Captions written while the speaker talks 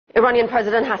Iranian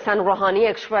President Hassan Rouhani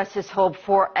expressed his hope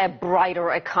for a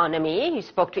brighter economy. He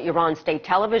spoke to Iran state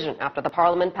television after the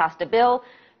parliament passed a bill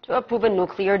to approve a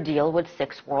nuclear deal with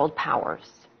 6 world powers.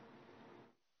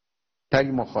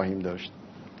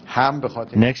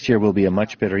 Next year will be a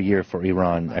much better year for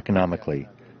Iran economically.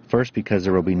 First, because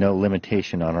there will be no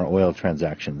limitation on our oil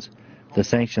transactions. The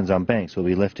sanctions on banks will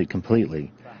be lifted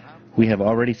completely. We have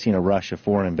already seen a rush of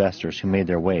foreign investors who made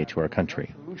their way to our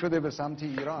country.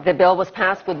 The bill was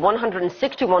passed with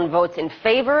 161 votes in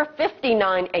favor,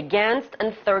 59 against,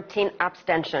 and 13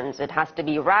 abstentions. It has to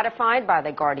be ratified by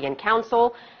the Guardian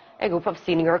Council, a group of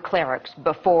senior clerics,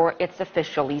 before it's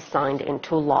officially signed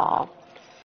into law.